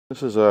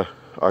This is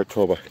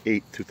October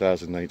 8,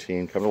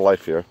 2019, coming to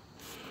life here.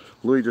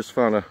 Louis just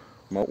found a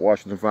Mount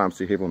Washington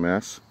Pharmacy, Haverhill,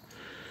 Mass.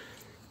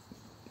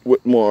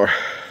 Whitmore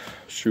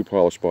shoe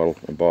polish bottle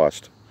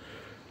embossed.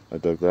 I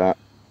dug that.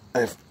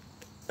 I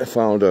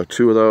found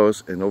two of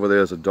those, and over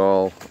there's a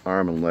doll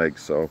arm and leg.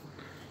 So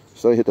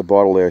I hit the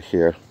bottle there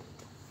here.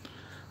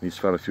 He's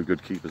found a few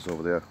good keepers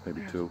over there,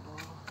 maybe two.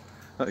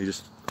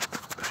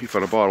 He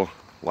found a bottle,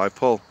 live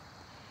pull.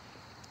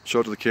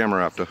 Show it to the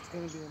camera after. It's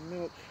gonna be a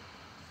milk.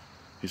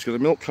 He's got a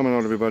milk coming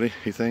out, everybody.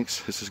 He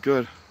thinks this is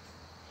good.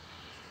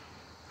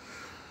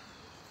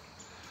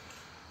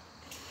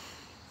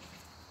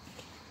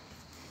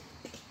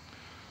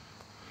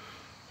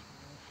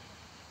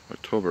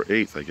 October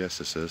 8th, I guess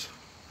this is.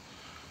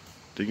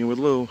 Digging with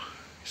Lou.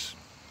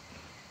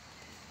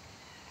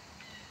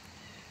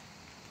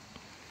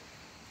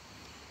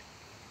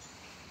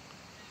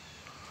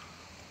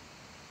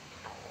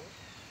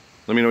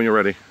 Let me know when you're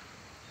ready.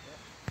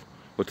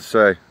 What to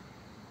say?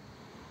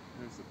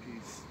 There's the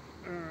piece.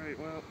 Alright,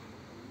 well.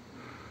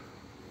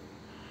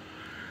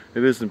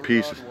 It is in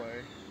pieces.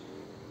 Broadway.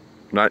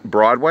 Not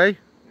Broadway? Yeah.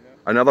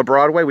 Another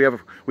Broadway? We have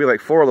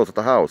like 4 of those at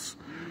the house.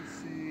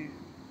 UC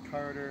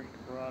Carter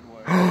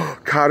Broadway.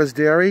 Carter's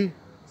Dairy?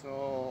 It's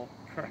all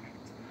correct.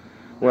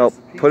 Well,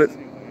 put it.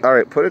 Anyway. All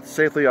right, put it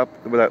safely up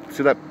with that.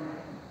 See that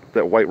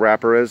white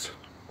wrapper is?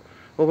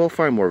 Well, we'll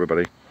find more,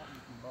 everybody.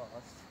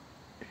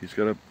 He's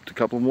got a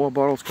couple more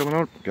bottles coming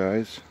out,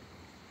 guys.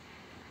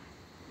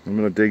 I'm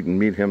gonna dig and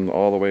meet him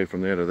all the way from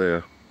there to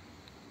there.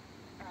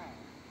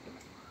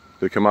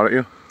 Did it come out at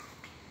you?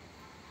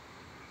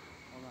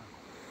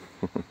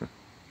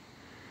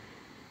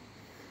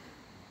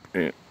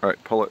 Yeah, all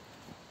right, pull it.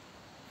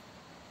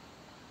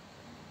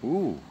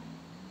 Ooh.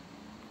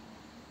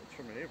 It's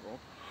from April.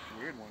 It's a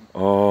weird one.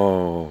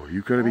 Oh,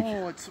 you gotta be.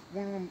 Oh, it's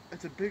one of them.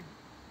 It's a big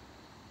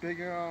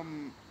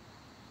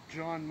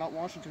John Mount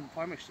Washington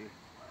Pharmacy.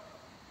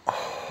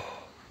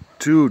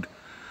 Dude,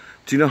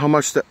 do you know how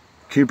much that?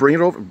 Can you bring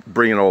it over?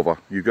 Bring it over.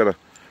 You gotta,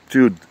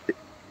 dude.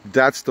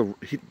 That's the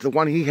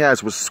one he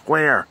has was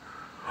square.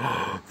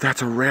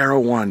 That's a rarer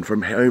one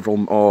from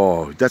Haverhill.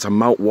 Oh, that's a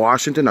Mount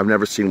Washington. I've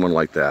never seen one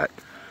like that.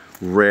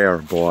 Rare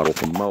bottle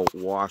from Mount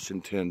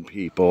Washington,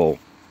 people.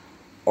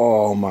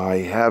 Oh my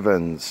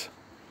heavens.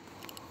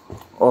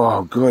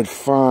 Oh, good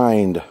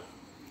find.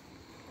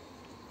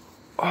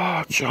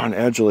 Oh, John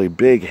Edgley,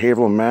 big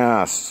Haverhill,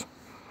 Mass.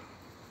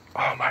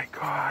 Oh my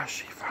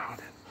gosh, he found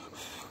it.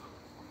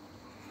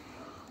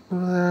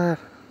 Look at that.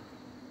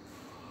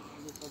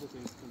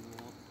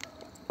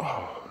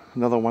 Oh,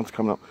 another one's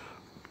coming up.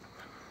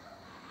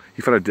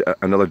 He found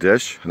another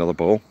dish, another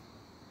bowl.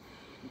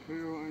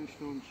 Imperial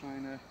Ironstone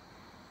China,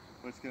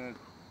 but it's got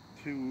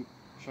 2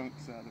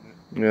 chunks out of it.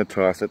 Yeah,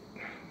 toss it.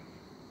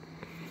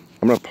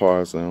 I'm gonna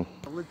pause now.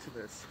 A lid to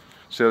this.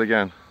 Say it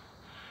again.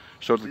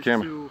 Show it to the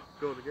camera. These 2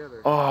 go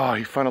together. Oh,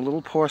 he found a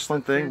little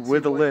porcelain thing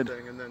with the lid.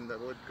 And then the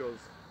lid goes.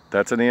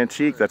 That's an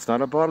antique. That's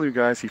not a bottle, you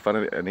guys. He found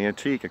an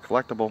antique, a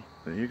collectible.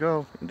 There you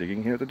go. I'm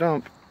digging here at the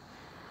dump.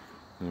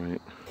 All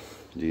right.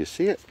 Do you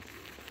see it?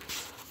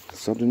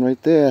 Something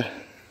right there.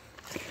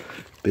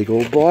 Big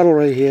old bottle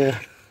right here.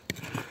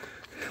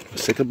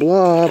 Looks like a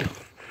blob.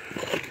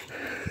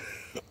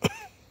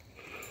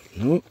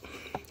 Nope.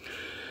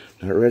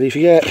 Not ready for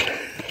yet.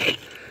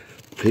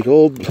 Big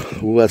old.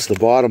 Ooh, that's the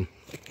bottom.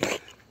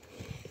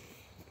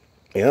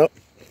 Yep.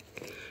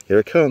 Here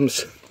it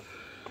comes.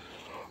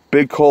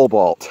 Big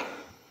cobalt.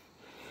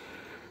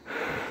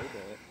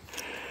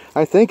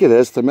 I think it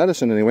is. The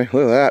medicine anyway.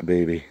 Look at that,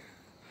 baby.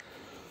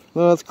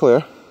 No, that's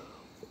clear.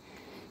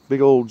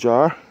 Big old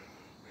jar.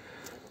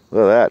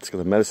 Look at that. It's got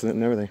the medicine in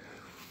it and everything.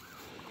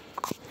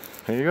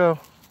 There you go.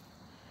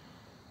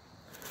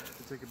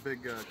 It's like a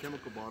big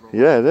chemical bottle.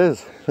 Yeah, it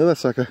is. Look at that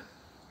sucker.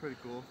 Pretty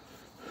cool.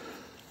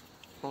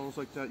 Bottles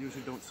like that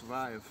usually don't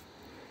survive.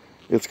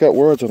 It's got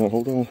words on it.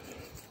 Hold on.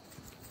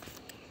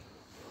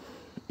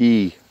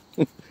 E.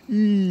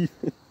 E.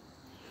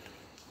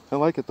 I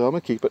like it though. I'm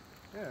gonna keep it.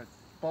 Yeah,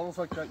 bottles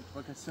like that,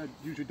 like I said,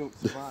 usually don't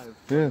survive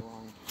Yeah.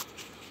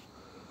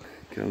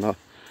 very long.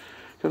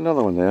 Got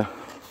another one there.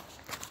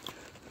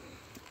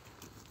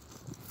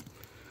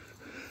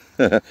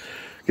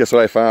 Guess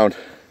what I found?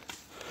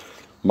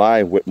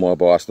 My Whitmore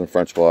Boston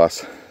French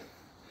gloss.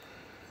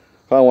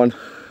 Found one.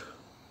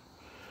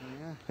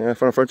 Yeah. Yeah, I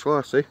found a French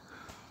gloss. See?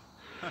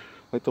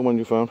 Like the one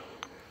you found.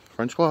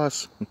 French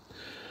gloss.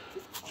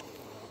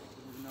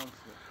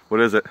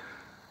 What is it?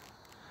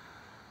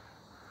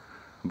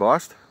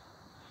 Embossed?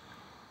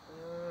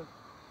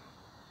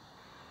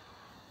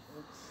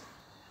 It's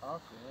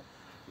off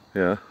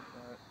there. Yeah.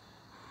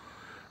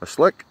 A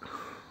slick?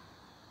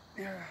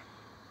 Yeah.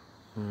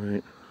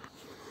 Alright.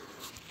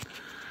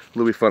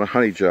 Louis found a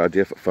honey jar,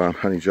 Deerfoot Farm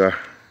honey jar.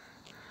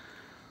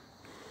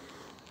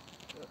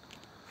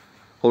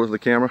 Hold it to the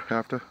camera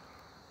after.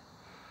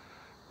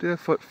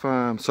 Deerfoot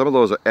Farm. Some of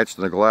those are etched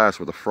in the glass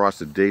with a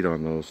frosted date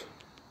on those.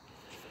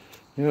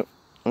 Yep.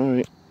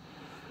 Alright.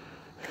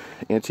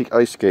 Antique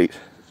ice skate.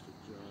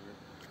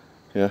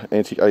 Yeah,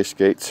 antique ice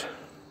skates.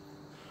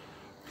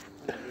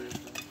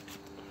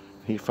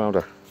 He found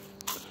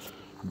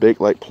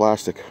baked like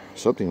plastic.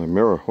 Something in the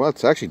mirror. Well,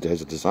 it's actually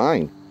has a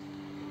design.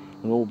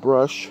 An old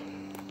brush.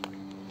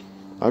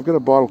 I've got a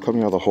bottle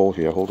coming out of the hole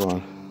here. Hold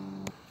on.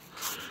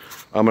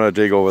 I'm going to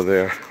dig over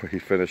there. He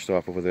finished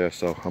off over there,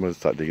 so I'm going to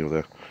start digging over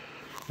there.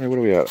 Hey, what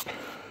are we at?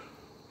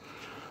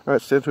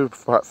 Alright, stand to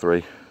part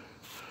 3.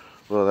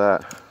 Look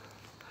at that.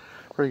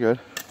 Pretty good.